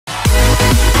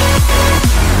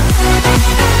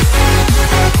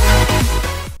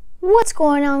What's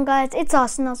going on, guys? It's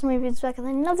Austin Reviews back with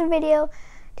another video.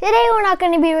 Today we're not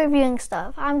going to be reviewing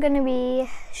stuff. I'm going to be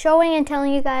showing and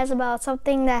telling you guys about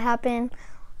something that happened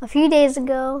a few days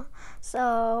ago.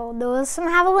 So there was some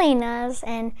javelinas,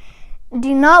 and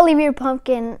do not leave your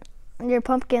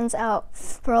pumpkins out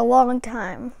for a long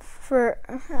time, for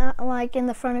like in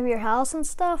the front of your house and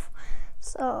stuff.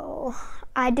 So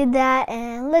I did that,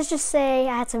 and let's just say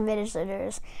I had some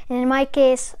visitors, and in my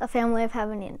case, a family of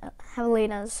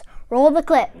javelinas. Roll the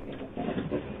clip.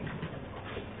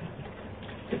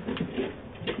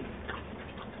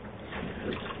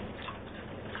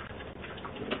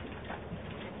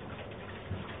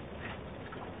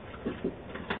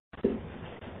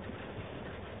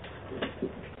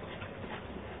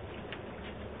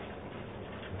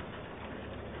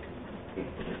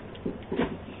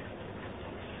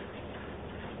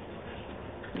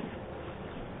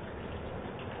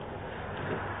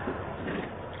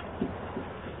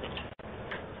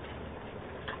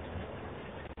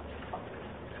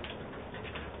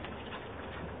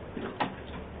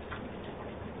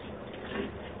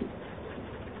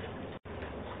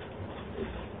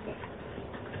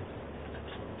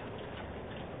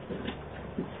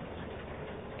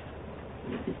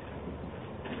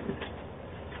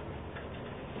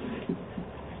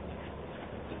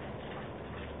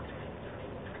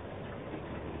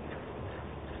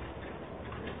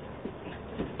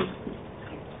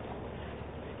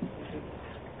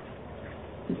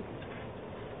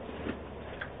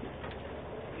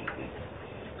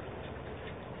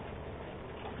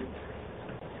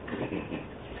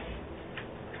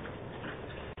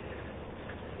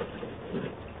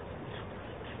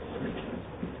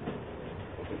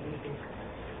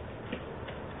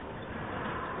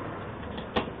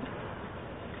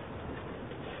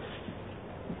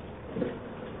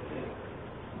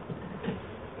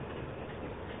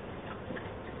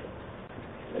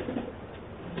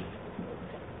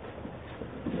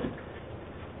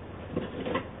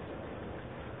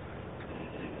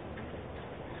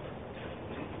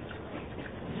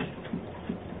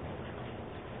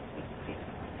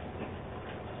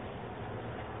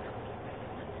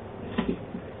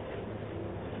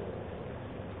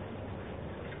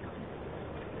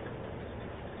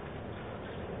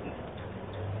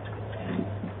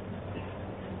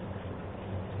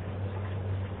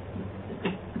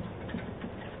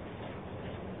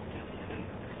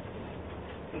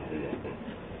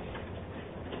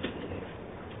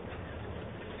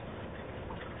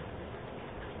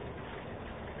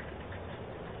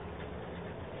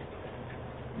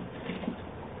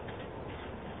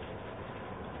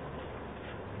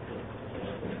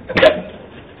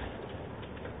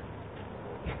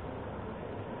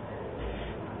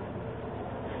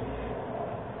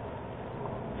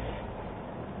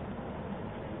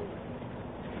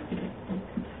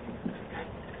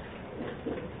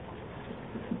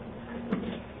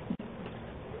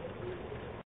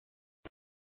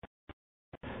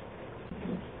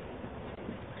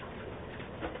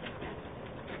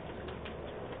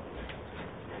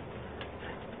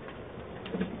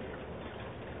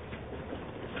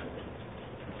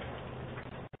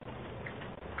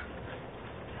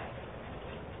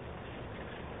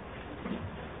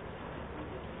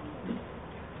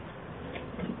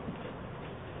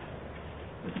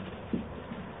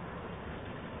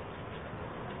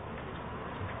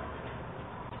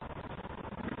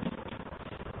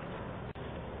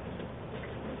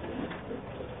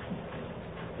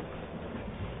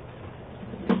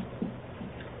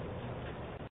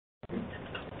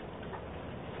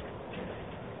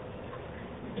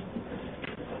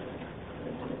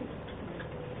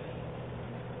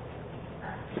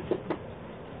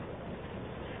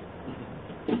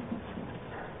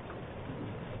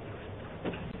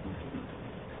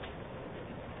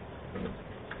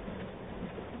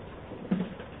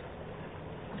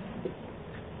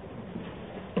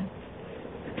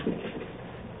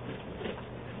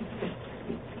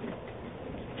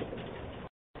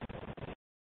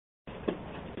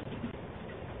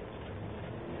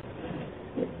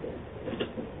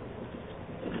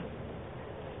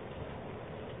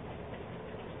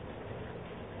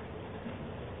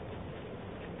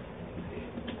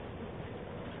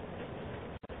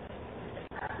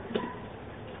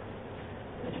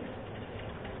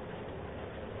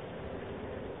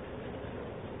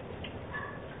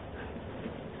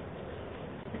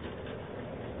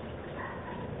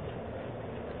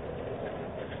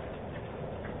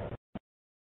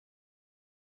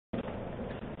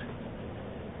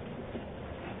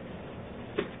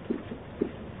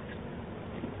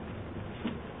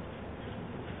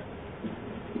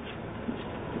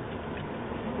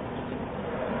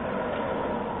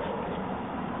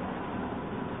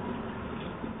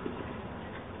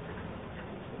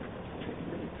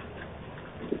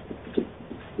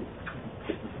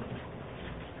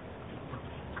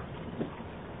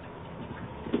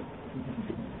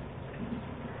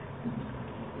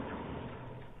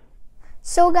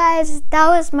 So guys, that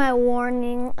was my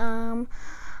warning. Now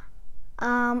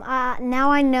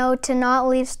I know to not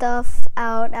leave stuff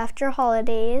out after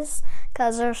holidays,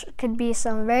 because there could be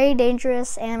some very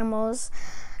dangerous animals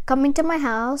coming to my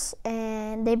house,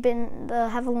 and the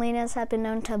Javelinas have been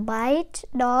known to bite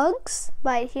dogs,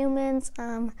 bite humans,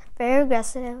 very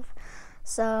aggressive.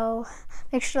 So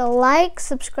make sure to like,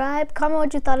 subscribe, comment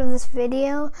what you thought of this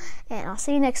video, and I'll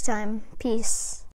see you next time. Peace.